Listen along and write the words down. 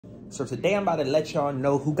So today I'm about to let y'all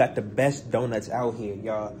know who got the best donuts out here,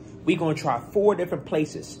 y'all. We gonna try 4 different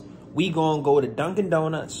places. We gonna go to Dunkin'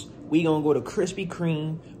 Donuts. We gonna go to Krispy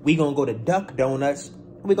Kreme. We gonna go to Duck Donuts.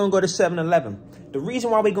 We gonna go to 7-Eleven. The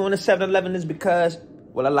reason why we going to 7-Eleven is because,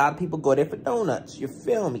 well, a lot of people go there for donuts. You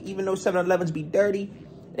feel me? Even though 7-Elevens be dirty,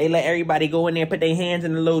 they let everybody go in there, put their hands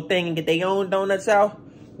in the little thing and get their own donuts out.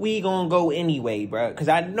 We gonna go anyway, bro. Because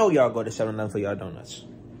I know y'all go to 7-Eleven for y'all donuts.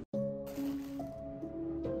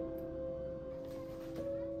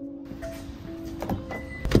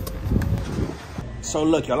 So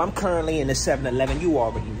look, y'all, I'm currently in the 7-Eleven. You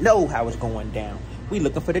already know how it's going down. We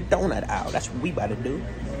looking for the donut aisle. That's what we about to do.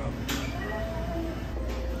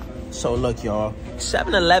 So look, y'all,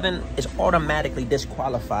 7-Eleven is automatically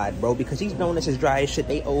disqualified, bro, because these donuts is dry as shit.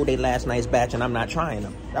 They owe their last night's batch, and I'm not trying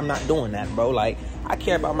them. I'm not doing that, bro. Like, I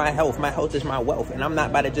care about my health. My health is my wealth, and I'm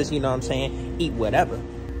not about to just, you know what I'm saying, eat whatever.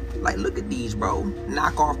 Like, look at these, bro.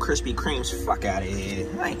 Knock off Krispy Kremes. Fuck out of here.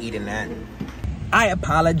 I ain't eating that. I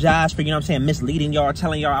apologize for, you know what I'm saying, misleading y'all,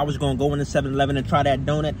 telling y'all I was going to go into 7-Eleven and try that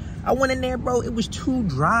donut. I went in there, bro. It was too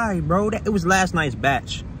dry, bro. It was last night's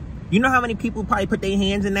batch. You know how many people probably put their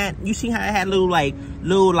hands in that? You see how it had little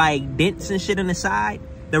dents and shit on the side?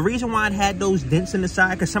 The reason why it had those dents in the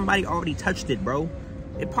side, because somebody already touched it, bro.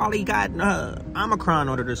 It probably got Omicron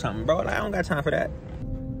on it or something, bro. Like, I don't got time for that.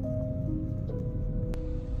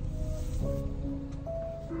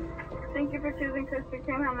 Thank you for choosing Krispy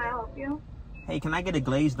Kreme. How may I help you? Hey, can I get a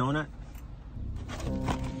glazed donut?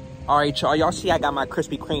 All right, y'all. Y'all see I got my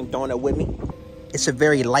Krispy Kreme donut with me? It's a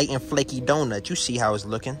very light and flaky donut. You see how it's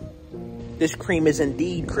looking. This cream is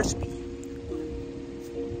indeed crispy.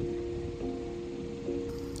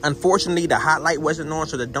 Unfortunately, the hot light wasn't on,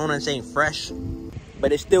 so the donuts ain't fresh.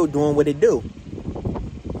 But it's still doing what it do.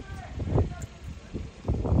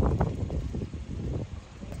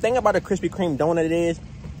 The thing about a Krispy Kreme donut is,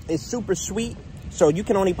 it's super sweet. So you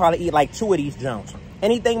can only probably eat like 2 of these jumps.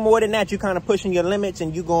 Anything more than that, you're kind of pushing your limits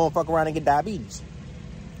and you gonna fuck around and get diabetes.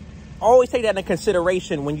 Always take that into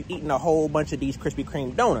consideration when you're eating a whole bunch of these Krispy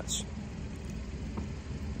Kreme donuts.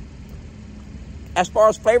 As far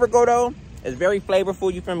as flavor go though, it's very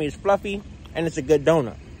flavorful, you feel me? It's fluffy and it's a good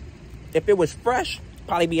donut. If it was fresh,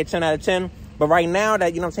 probably be a 10 out of 10. But right now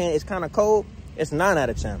that, you know what I'm saying, it's kind of cold, it's 9 out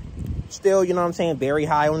of 10. Still, you know what I'm saying, very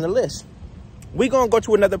high on the list. We gonna go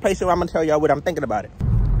to another place and I'm gonna tell y'all what I'm thinking about it.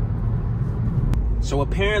 So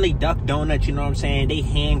apparently Duck Donuts, you know what I'm saying, they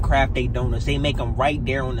handcraft their donuts. They make them right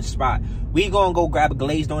there on the spot. We gonna go grab a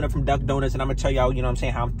glazed donut from Duck Donuts and I'm gonna tell y'all, you know what I'm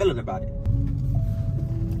saying, how I'm feeling about it.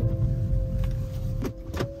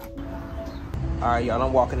 All right, y'all,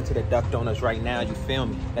 I'm walking into the Duck Donuts right now. You feel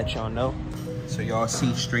me? Let y'all know. So y'all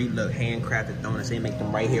see straight, look, handcrafted donuts. They make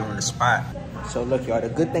them right here on the spot. So look, y'all, the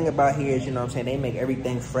good thing about here is, you know what I'm saying, they make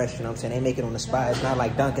everything fresh, you know what I'm saying? They make it on the spot. It's not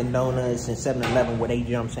like Dunkin' Donuts and 7-Eleven where they,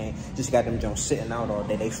 you know what I'm saying, just got them jumps sitting out all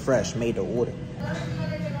day. They fresh, made to order.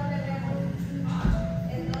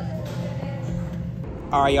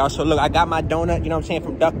 All right, y'all, so look, I got my donut, you know what I'm saying,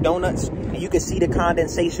 from Duck Donuts. And you can see the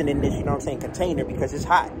condensation in this, you know what I'm saying, container because it's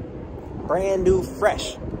hot. Brand new,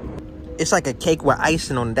 fresh. It's like a cake with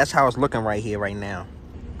icing on it. That's how it's looking right here, right now.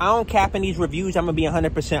 I don't cap in these reviews. I'm going to be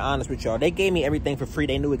 100% honest with y'all. They gave me everything for free.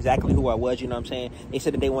 They knew exactly who I was, you know what I'm saying? They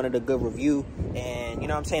said that they wanted a good review. And, you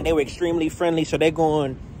know what I'm saying, they were extremely friendly. So they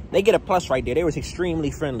get a plus right there. They was extremely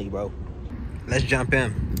friendly, bro. Let's jump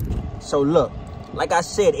in. So look, like I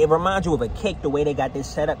said, it reminds you of a cake the way they got this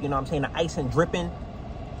set up. You know what I'm saying? The icing dripping.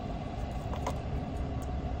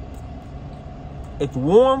 It's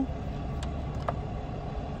warm.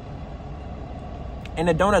 And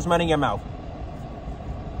the donut's melting in your mouth.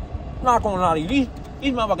 Not gonna lie to you,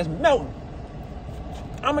 these motherfuckers melting.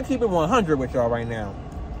 I'm gonna keep it 100 with y'all right now.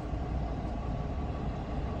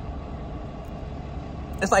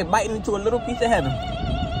 It's like biting into a little piece of heaven.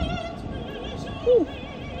 Whew.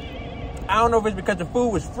 I don't know if it's because the food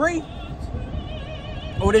was free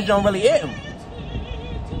or this don't really hit them.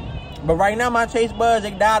 But right now my taste buds,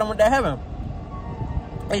 they died on with that heaven.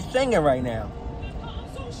 They singing right now.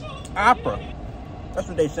 Opera. That's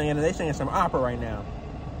what they singing. They singing some opera right now.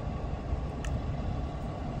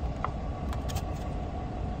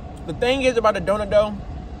 The thing is about the donut though,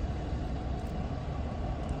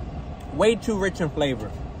 way too rich in flavor.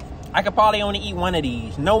 I could probably only eat 1 of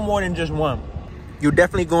these, no more than just 1. You're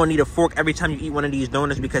definitely gonna need a fork every time you eat 1 of these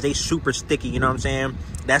donuts because they super sticky, you know what I'm saying?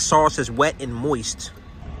 That sauce is wet and moist.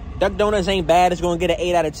 Duck Donuts ain't bad. It's gonna get an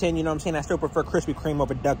 8 out of 10, you know what I'm saying? I still prefer Krispy Kreme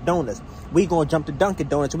over Duck Donuts. We gonna jump to Dunkin'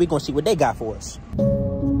 Donuts and we gonna see what they got for us.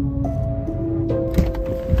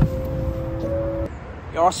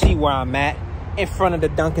 Y'all see where I'm at, in front of the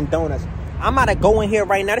Dunkin' Donuts. I'm about to go in here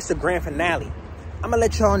right now. This is the grand finale. I'm gonna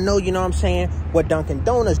let y'all know, you know what I'm saying, what Dunkin'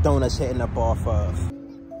 Donuts hitting up off of.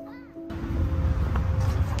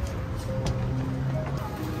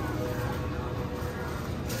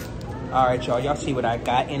 All right, y'all see what I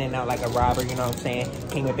got. In and out like a robber, you know what I'm saying?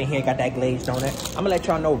 Came up in here, got that glazed donut. I'm gonna let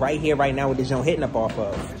y'all know right here, right now, what this joint hitting up off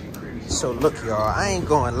of. So look, y'all, I ain't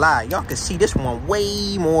gonna lie. Y'all can see this one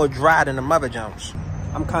way more dry than the mother jumps.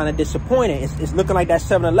 I'm kind of disappointed. It's looking like that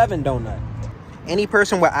 7-Eleven donut. Any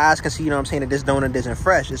person with eyes can see, you know what I'm saying, that this donut isn't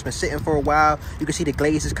fresh. It's been sitting for a while. You can see the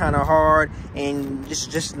glaze is kind of hard, and it's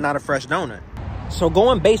just not a fresh donut. So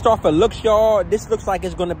going based off of looks, y'all, this looks like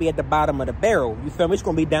it's going to be at the bottom of the barrel. You feel me? It's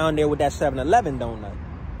going to be down there with that 7-Eleven donut.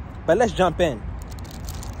 But let's jump in.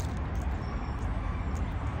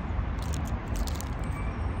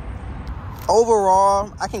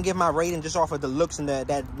 Overall, I can give my rating just off of the looks and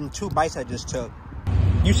that 2 bites I just took.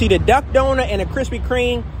 You see the duck donut and the Krispy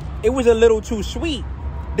Kreme, it was a little too sweet.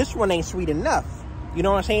 This one ain't sweet enough. You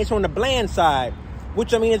know what I'm saying? It's on the bland side,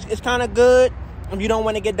 which I mean, it's kind of good. If you don't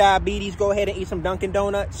want to get diabetes, go ahead and eat some Dunkin'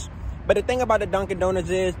 Donuts. But the thing about the Dunkin' Donuts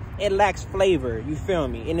is it lacks flavor, you feel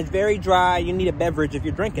me? And it's very dry. You need a beverage if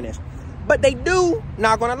you're drinking this. But they do,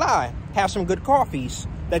 not gonna lie, have some good coffees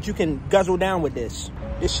that you can guzzle down with this.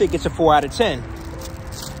 This shit gets a 4 out of 10.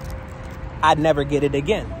 I'd never get it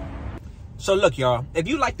again. So look, y'all, if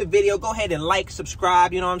you like the video, go ahead and like,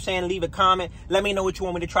 subscribe, you know what I'm saying? Leave a comment. Let me know what you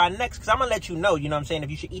want me to try next, because I'm going to let you know, you know what I'm saying, if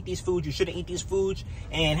you should eat these foods, you shouldn't eat these foods.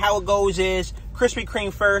 And how it goes is Krispy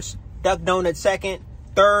Kreme first, Duck Donut second,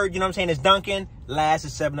 third, you know what I'm saying, is Dunkin', last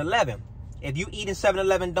is 7-Eleven. If you eating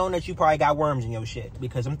 7-Eleven donuts, you probably got worms in your shit,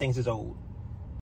 because them things is old.